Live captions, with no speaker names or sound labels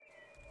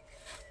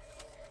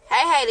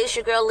Hey, this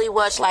your girl Lee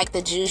Welch, like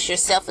the juice, your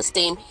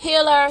self-esteem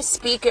healer,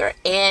 speaker,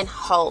 and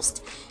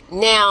host.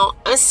 Now,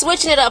 I'm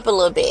switching it up a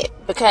little bit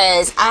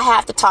because I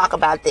have to talk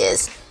about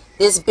this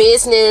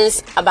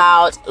business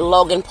about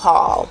Logan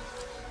Paul.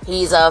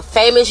 He's a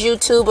famous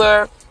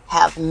YouTuber,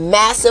 have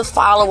massive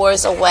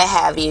followers or what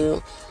have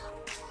you.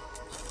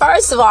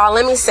 First of all,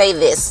 let me say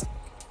this.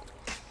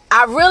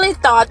 I really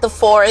thought the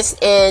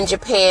forest in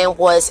Japan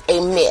was a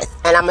myth,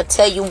 and I'm going to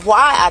tell you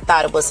why I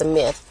thought it was a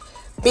myth.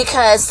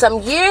 Because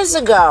some years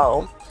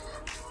ago,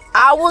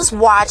 I was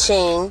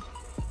watching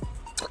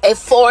a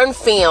foreign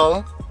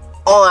film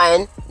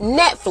on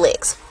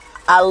Netflix.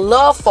 I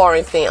love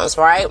foreign films,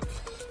 right?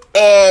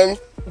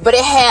 But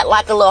it had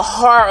like a little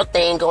horror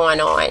thing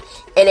going on.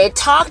 And it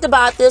talked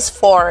about this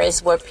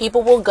forest where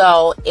people will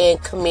go and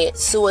commit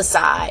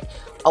suicide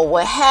or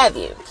what have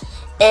you.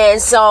 And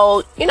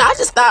so, I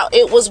just thought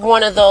it was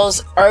one of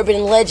those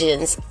urban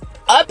legends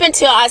up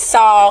until I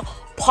saw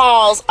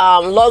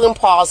Logan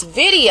Paul's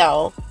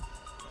video.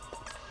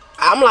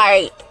 I'm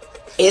like,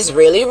 it's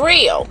really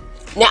real.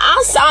 Now,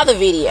 I saw the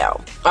video,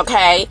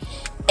 okay?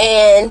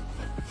 And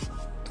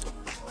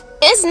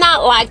it's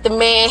not like the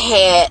man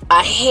had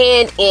a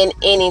hand in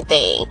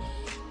anything.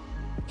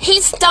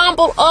 He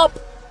stumbled up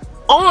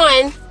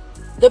on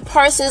the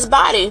person's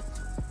body.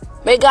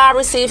 May God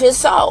receive his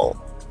soul.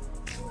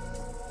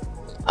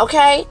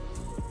 Okay?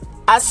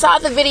 I saw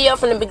the video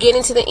from the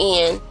beginning to the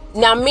end.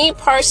 Now, me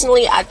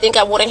personally, I think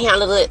I would have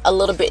handled it a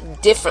little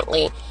bit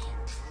differently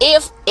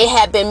if it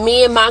had been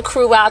me and my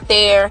crew out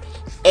there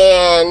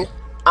and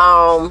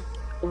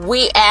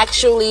we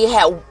actually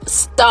had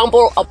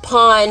stumbled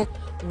upon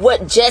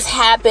what just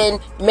happened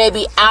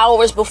maybe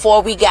hours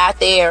before we got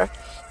there.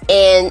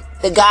 And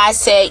the guy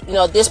said,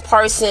 this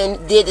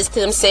person did this to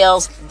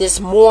themselves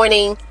this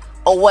morning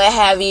or what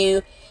have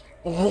you.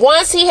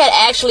 Once he had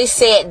actually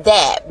said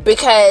that,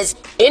 because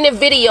in the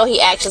video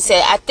he actually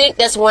said, I think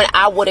that's when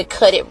I would have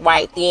cut it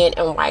right then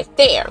and right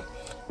there.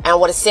 I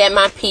would have said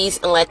my piece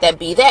and let that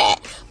be that.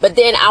 But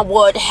then I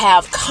would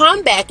have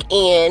come back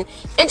in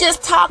and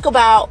just talk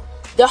about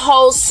the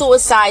whole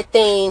suicide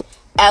thing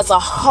as a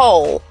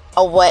whole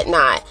or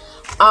whatnot.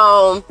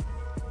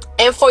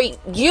 And for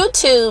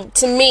YouTube,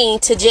 to me,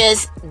 to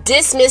just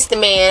dismiss the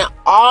man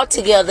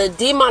altogether,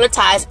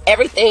 demonetize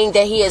everything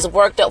that he has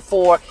worked up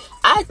for,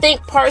 I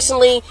think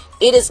personally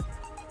it is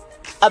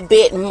a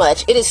bit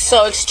much. It is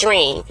so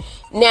extreme.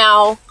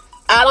 Now,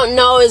 I don't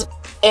know if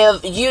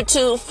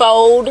YouTube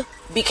fold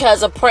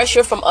because of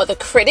pressure from other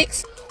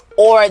critics,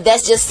 or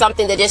that's just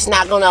something they're just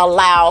not going to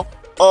allow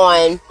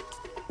on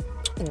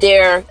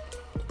their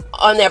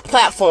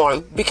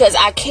platform. Because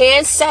I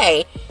can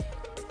say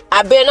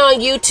I've been on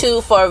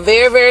YouTube for a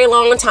very, very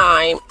long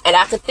time, and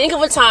I could think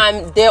of a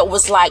time there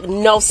was like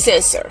no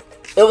censor.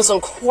 There was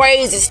some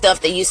crazy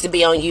stuff that used to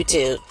be on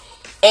YouTube.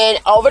 And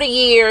over the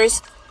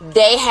years,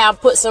 they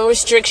have put some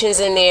restrictions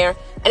in there.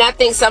 And I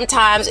think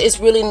sometimes it's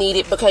really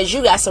needed because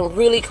you got some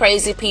really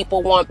crazy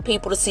people, want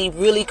people to see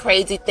really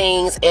crazy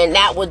things. And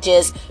that would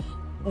just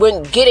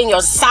get in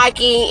your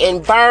psyche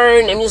and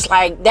burn. And just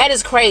like, that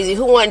is crazy.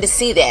 Who wanted to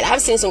see that?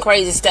 I've seen some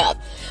crazy stuff.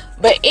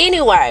 But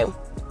anyway,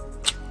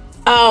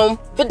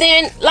 but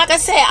then, like I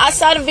said, I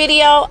saw the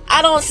video.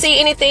 I don't see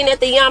anything that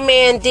the young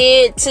man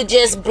did to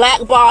just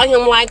blackball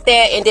him like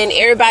that. And then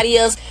everybody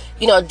else,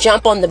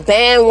 jump on the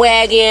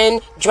bandwagon,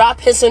 drop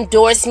his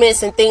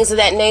endorsements and things of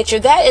that nature.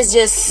 That is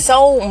just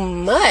so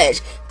much.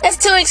 That's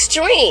too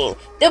extreme.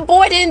 The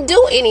boy didn't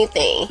do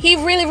anything.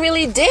 He really,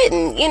 really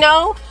didn't,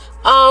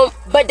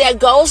 But that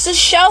goes to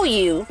show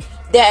you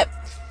that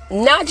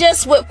not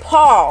just with with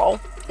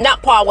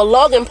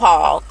Logan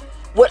Paul,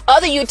 with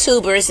other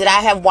YouTubers that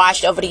I have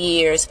watched over the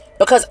years,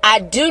 because I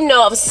do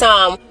know of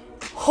some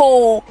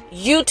who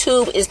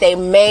YouTube is their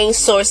main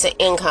source of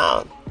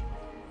income.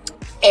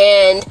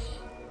 And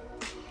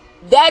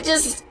that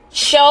just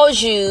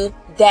shows you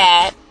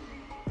that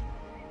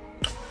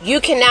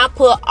you cannot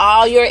put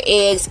all your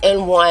eggs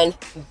in one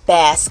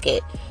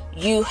basket.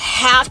 You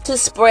have to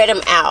spread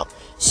them out.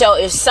 So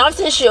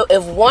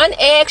if one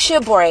egg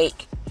should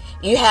break,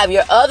 you have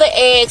your other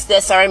eggs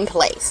that are in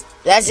place.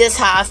 That's just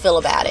how I feel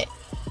about it.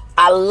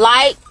 I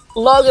like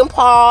Logan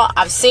Paul.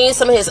 I've seen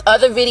some of his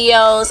other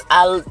videos.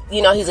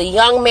 He's a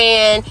young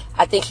man.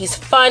 I think he's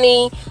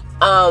funny.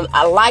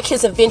 I like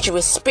his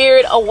adventurous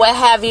spirit or what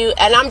have you.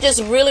 And I'm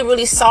just really,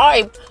 really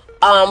sorry,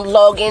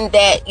 Logan,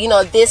 that,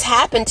 this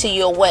happened to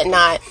you or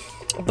whatnot.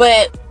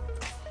 But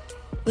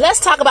let's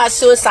talk about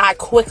suicide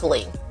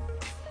quickly.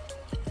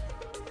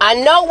 I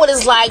know what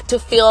it's like to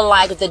feel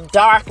like the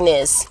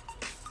darkness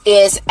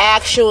is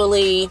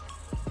actually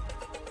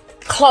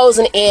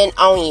closing in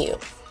on you.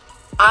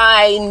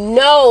 I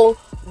know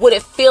what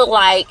it feels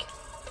like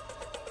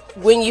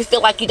when you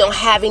feel like you don't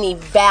have any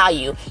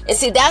value. And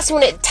see, that's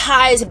when it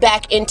ties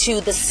back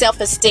into the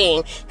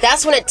self-esteem.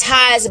 That's when it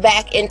ties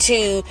back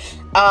into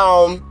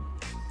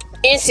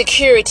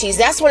insecurities.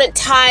 That's when it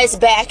ties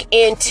back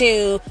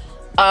into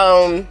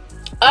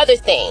other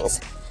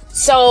things.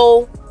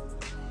 So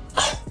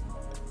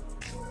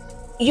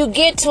you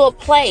get to that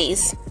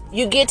place.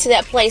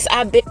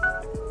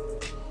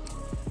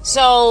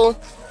 So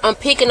I'm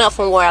picking up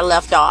from where I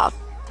left off.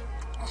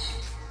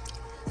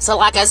 So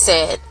like I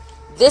said,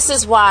 this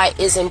is why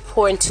it's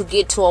important to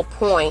get to a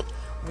point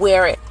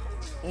where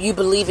you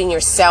believe in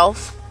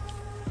yourself.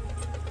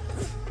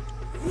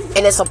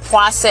 And it's a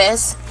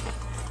process.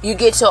 You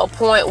get to a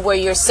point where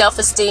your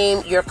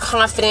self-esteem, your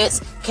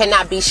confidence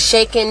cannot be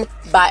shaken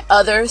by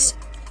others.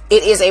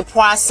 It is a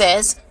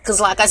process, because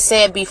like I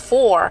said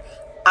before,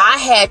 I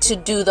had to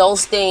do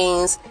those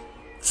things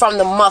from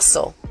the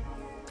muscle.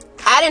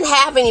 I didn't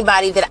have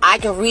anybody that I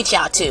can reach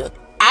out to.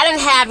 I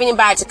didn't have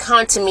anybody to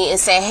come to me and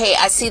say, hey,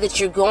 I see that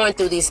you're going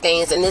through these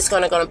things and it's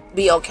gonna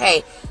be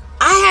okay.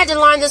 I had to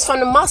learn this from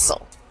the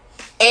muscle.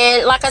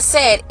 And like I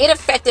said, it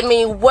affected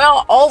me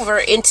well over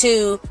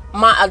into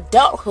my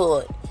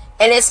adulthood.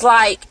 And it's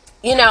like,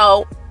 you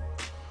know,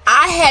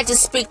 I had to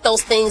speak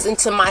those things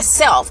into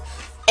myself.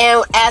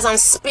 And as I'm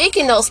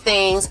speaking those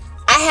things,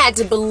 I had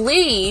to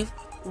believe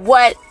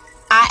what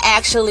I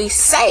actually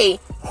say,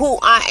 who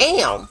I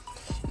am.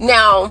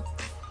 Now,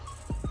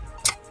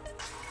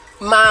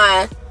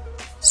 my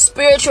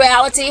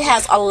spirituality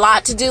has a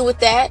lot to do with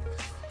that.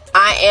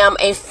 I am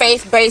a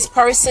faith-based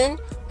person.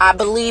 I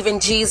believe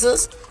in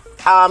Jesus.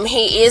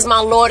 He is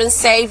my Lord and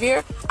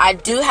Savior. I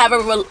do have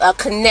a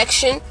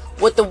connection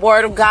with the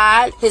Word of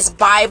God, His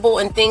Bible,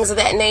 and things of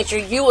that nature.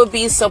 You would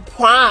be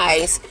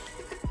surprised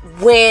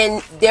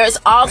when there's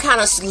all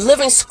kind of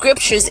living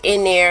scriptures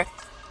in there,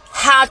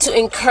 how to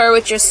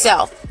encourage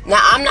yourself. Now,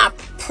 I'm not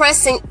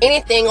pressing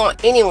anything on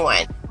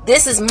anyone.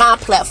 This is my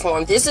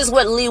platform. This is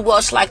what Lee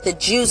Welch Like the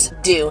Juice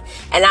do.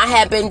 And I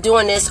have been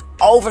doing this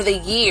over the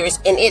years,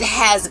 and it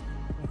has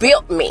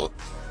built me.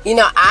 You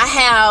know, I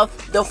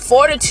have the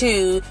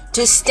fortitude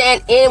to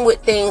stand in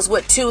with things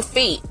with 2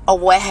 feet or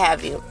what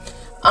have you.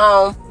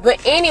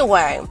 But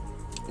anyway,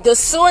 the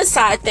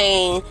suicide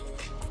thing,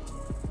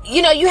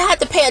 you know, you have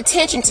to pay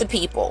attention to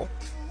people.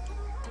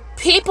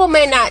 People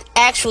may not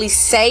actually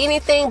say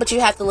anything, but you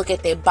have to look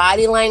at their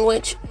body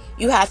language.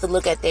 You have to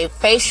look at their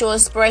facial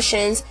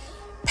expressions.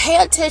 Pay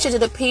attention to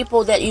the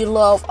people that you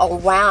love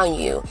around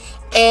you.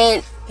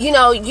 And, you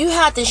know, you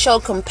have to show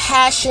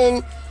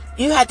compassion.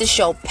 You have to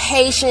show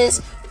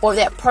patience for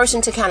that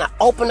person to kind of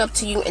open up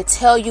to you and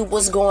tell you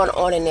what's going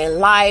on in their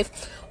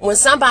life. When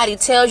somebody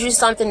tells you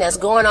something that's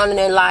going on in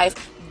their life,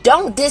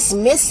 don't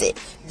dismiss it.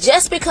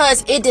 Just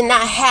because it did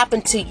not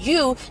happen to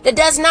you, that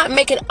does not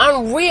make it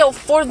unreal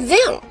for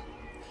them.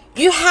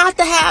 You have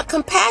to have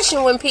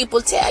compassion when people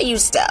tell you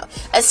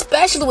stuff,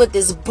 especially with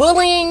this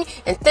bullying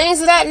and things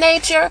of that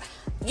nature.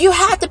 You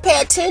have to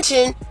pay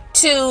attention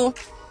to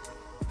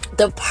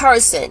the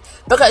person,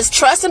 because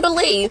trust and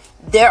believe,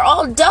 there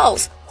are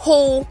adults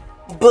who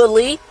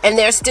bully and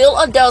there's still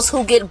adults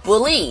who get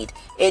bullied.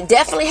 It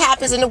definitely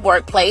happens in the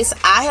workplace.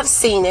 I have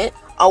seen it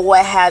or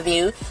what have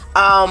you.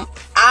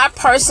 I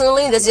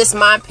personally, that's just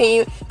my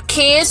opinion,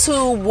 kids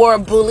who were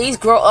bullies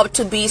grow up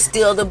to be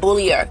still the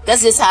bullier.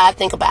 That's just how I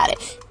think about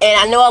it. And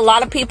I know a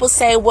lot of people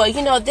say, well,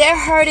 you know, they're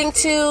hurting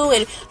too,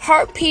 and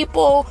hurt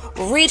people,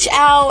 reach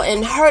out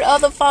and hurt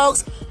other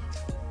folks.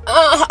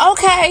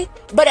 Okay,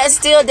 but it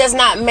still does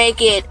not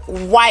make it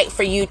right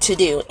for you to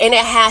do. And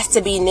it has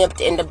to be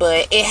nipped in the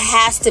bud. It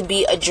has to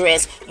be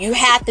addressed. You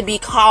have to be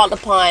called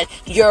upon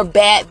your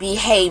bad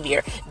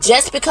behavior.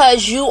 Just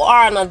because you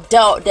are an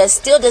adult, that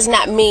still does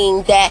not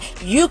mean that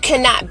you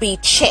cannot be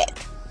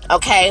checked.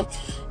 Okay?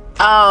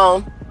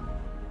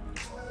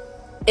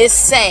 It's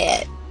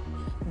sad,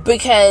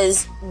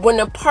 because when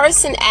a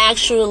person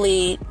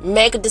actually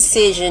make a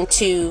decision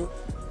to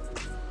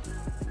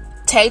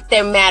take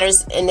their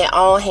matters in their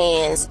own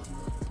hands,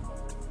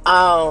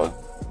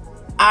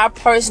 I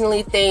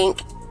personally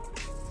think,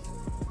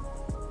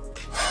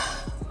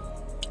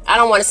 I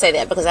don't want to say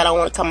that because I don't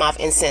want to come off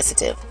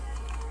insensitive,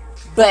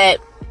 but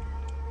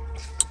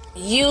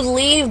you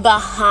leave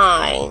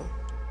behind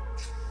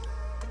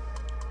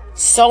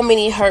so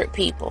many hurt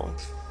people.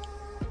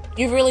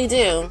 You really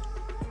do.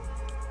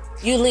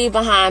 You leave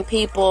behind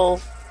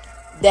people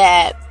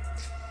that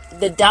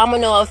the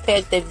domino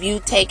effect that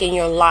you take in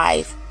your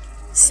life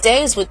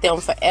stays with them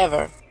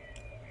forever.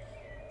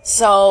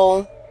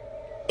 So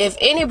if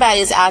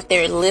anybody's out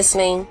there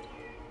listening,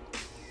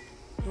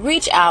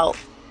 reach out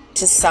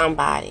to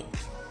somebody.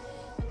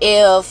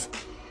 If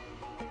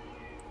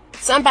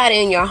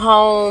somebody in your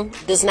home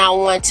does not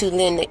want to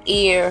lend an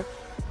ear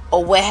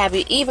or what have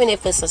you, even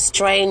if it's a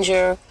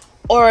stranger,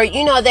 or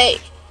you know, they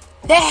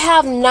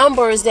have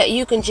numbers that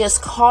you can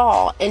just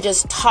call and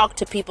just talk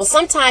to people.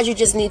 Sometimes you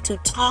just need to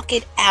talk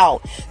it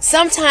out.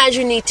 Sometimes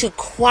you need to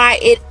cry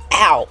it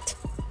out.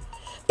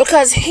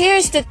 Because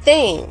here's the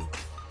thing.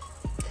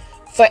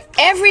 For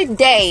every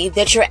day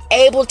that you're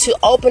able to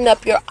open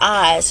up your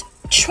eyes,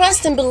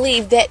 trust and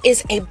believe that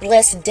is a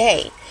blessed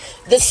day.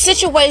 The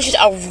situation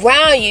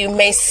around you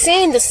may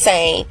seem the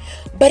same,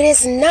 but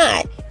it's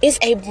not. It's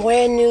a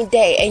brand new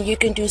day, and you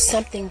can do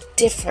something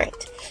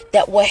different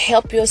that will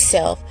help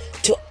yourself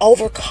to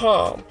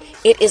overcome.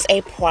 It is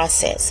a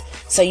process.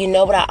 So you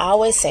know what I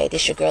always say.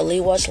 This your girl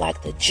Lee Welch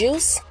Like the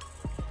Juice.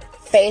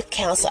 Faith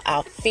counsels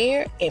out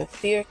fear, and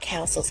fear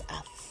counsels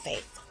out